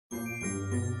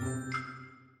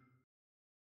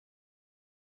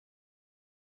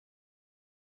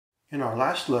In our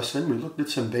last lesson, we looked at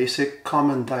some basic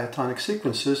common diatonic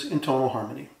sequences in tonal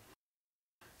harmony.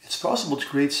 It's possible to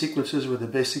create sequences where the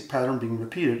basic pattern being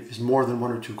repeated is more than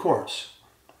one or two chords.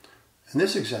 In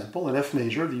this example, in F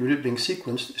major, the unit being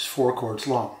sequenced is 4 chords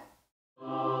long.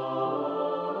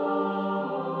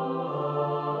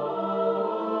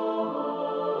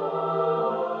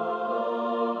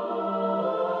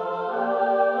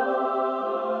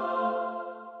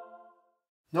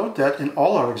 Note that in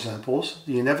all our examples,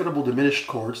 the inevitable diminished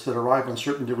chords that arrive on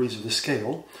certain degrees of the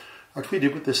scale are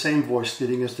treated with the same voice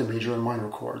leading as the major and minor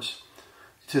chords.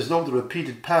 It's as though the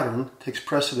repeated pattern takes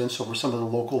precedence over some of the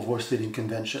local voice leading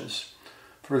conventions.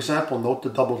 For example, note the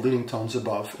doubled leading tones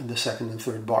above in the second and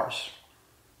third bars.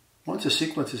 Once a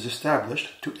sequence is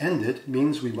established, to end it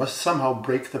means we must somehow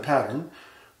break the pattern,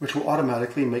 which will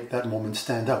automatically make that moment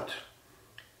stand out.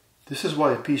 This is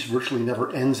why a piece virtually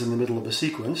never ends in the middle of a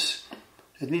sequence.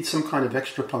 It needs some kind of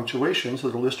extra punctuation so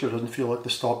the listener doesn't feel like the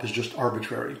stop is just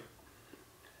arbitrary.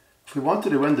 If we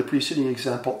wanted to end the preceding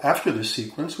example after this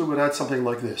sequence, we would add something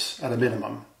like this, at a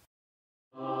minimum.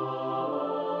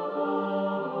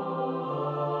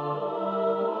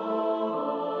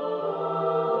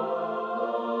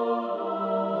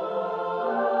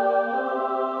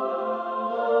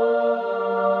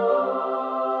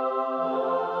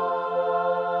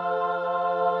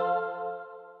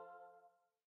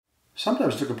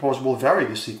 Sometimes the composer will vary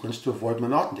the sequence to avoid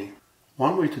monotony.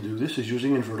 One way to do this is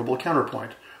using invertible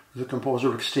counterpoint, where the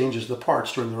composer exchanges the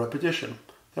parts during the repetition,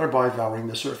 thereby varying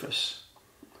the surface.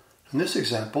 In this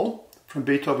example, from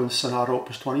Beethoven's Sonata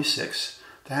Opus 26,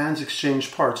 the hands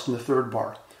exchange parts in the third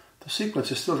bar. The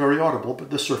sequence is still very audible,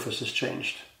 but the surface has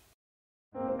changed.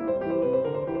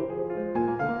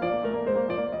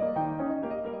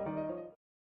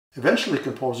 Eventually,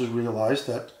 composers realize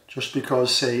that just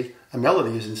because, say, a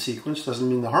melody is in sequence doesn't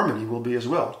mean the harmony will be as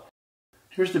well.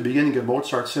 Here's the beginning of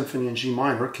Mozart's Symphony in G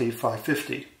minor,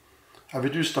 K550. I've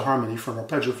reduced the harmony from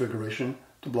arpeggio figuration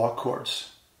to block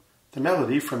chords. The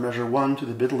melody from measure 1 to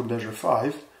the middle of measure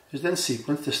 5 is then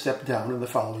sequenced a step down in the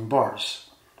following bars.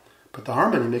 But the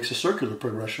harmony makes a circular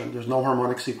progression. There's no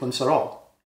harmonic sequence at all.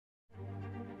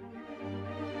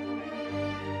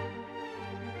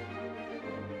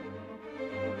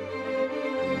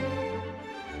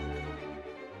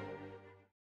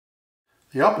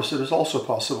 The opposite is also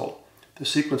possible. The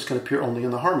sequence can appear only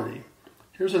in the harmony.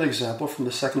 Here's an example from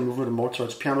the second movement of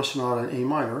Mozart's Piano Sonata in A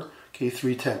minor,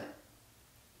 K310.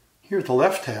 Here at the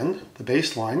left hand, the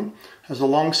bass line, has a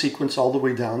long sequence all the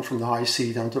way down from the high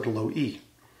C down to the low E.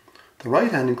 The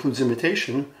right hand includes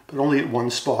imitation, but only at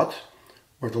one spot,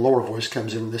 where the lower voice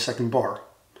comes in the second bar.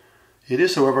 It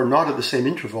is, however, not at the same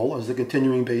interval as the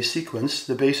continuing bass sequence.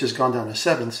 The bass has gone down a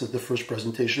seventh since the first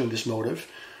presentation of this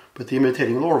motive, but the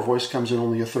imitating lower voice comes in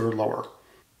only a third lower.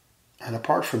 And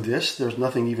apart from this, there's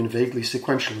nothing even vaguely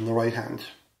sequential in the right hand.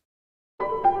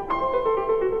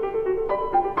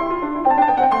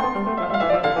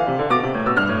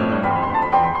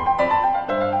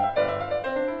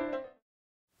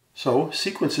 So,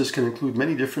 sequences can include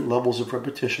many different levels of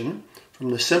repetition,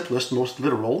 from the simplest, most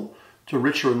literal, to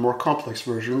richer and more complex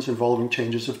versions involving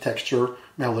changes of texture,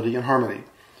 melody, and harmony.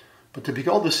 But to be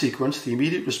called a sequence, the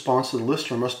immediate response to the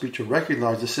listener must be to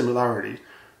recognize the similarity,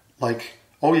 like,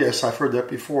 oh yes, I've heard that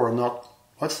before, and not,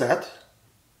 what's that?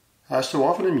 As so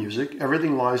often in music,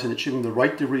 everything lies in achieving the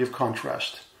right degree of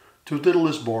contrast. Too little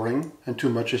is boring, and too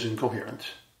much is incoherent.